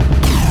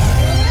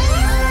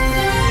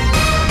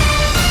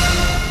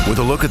With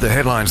a look at the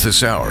headlines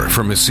this hour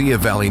from Mesilla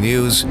Valley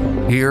News,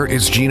 here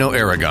is Gino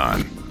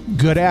Aragon.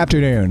 Good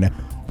afternoon.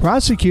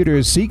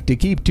 Prosecutors seek to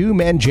keep two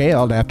men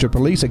jailed after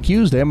police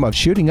accused them of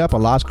shooting up a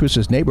Las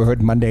Cruces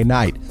neighborhood Monday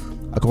night.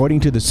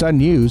 According to the Sun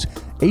News,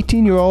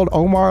 18-year-old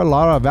Omar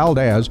Lara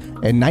Valdez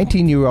and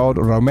 19-year-old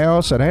Romero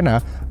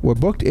Serena were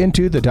booked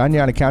into the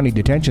Doñana County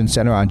Detention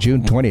Center on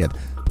June 20th.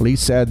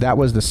 Police said that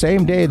was the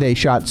same day they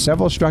shot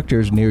several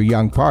structures near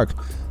Young Park.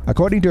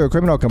 According to a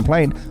criminal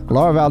complaint,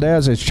 Laura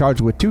Valdez is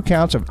charged with 2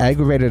 counts of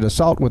aggravated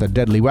assault with a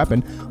deadly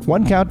weapon,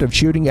 1 count of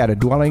shooting at a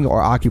dwelling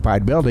or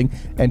occupied building,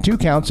 and 2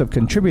 counts of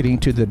contributing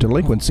to the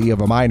delinquency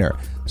of a minor.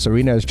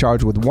 Serena is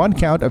charged with 1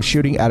 count of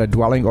shooting at a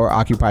dwelling or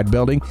occupied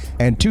building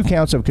and 2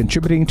 counts of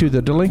contributing to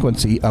the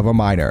delinquency of a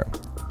minor.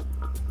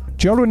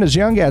 Children as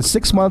young as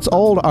 6 months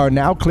old are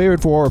now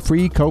cleared for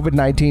free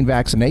COVID-19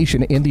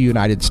 vaccination in the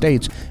United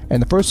States,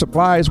 and the first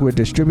supplies were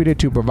distributed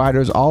to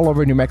providers all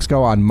over New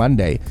Mexico on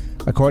Monday.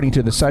 According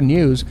to the Sun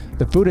News,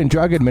 the Food and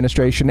Drug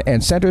Administration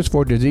and Centers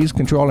for Disease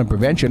Control and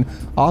Prevention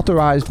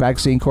authorized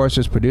vaccine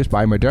courses produced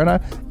by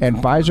Moderna and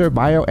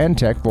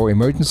Pfizer-BioNTech for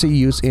emergency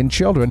use in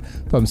children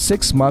from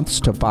 6 months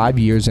to 5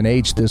 years in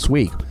age this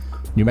week.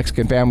 New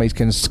Mexican families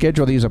can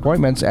schedule these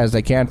appointments as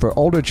they can for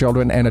older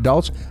children and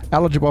adults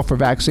eligible for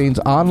vaccines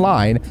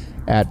online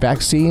at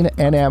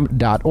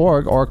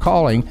vaccinenm.org or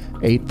calling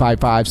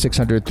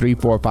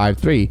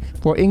 855-600-3453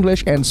 for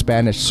English and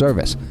Spanish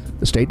service.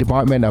 The State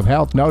Department of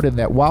Health noted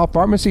that while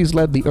pharmacies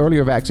led the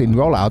earlier vaccine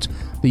rollouts,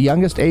 the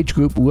youngest age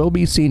group will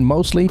be seen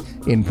mostly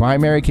in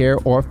primary care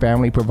or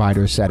family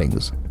provider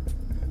settings.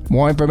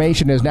 More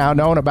information is now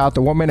known about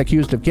the woman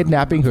accused of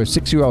kidnapping her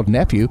 6-year-old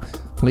nephew.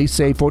 Police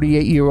say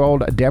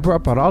 48-year-old Deborah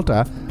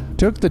Peralta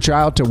took the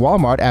child to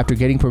Walmart after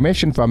getting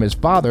permission from his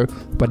father,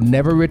 but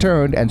never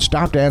returned and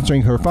stopped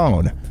answering her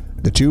phone.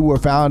 The two were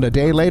found a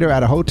day later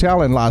at a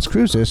hotel in Las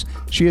Cruces.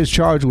 She is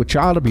charged with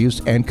child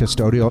abuse and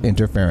custodial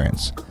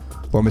interference.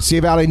 For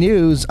Mesilla Valley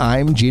News,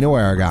 I'm Gino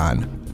Aragon.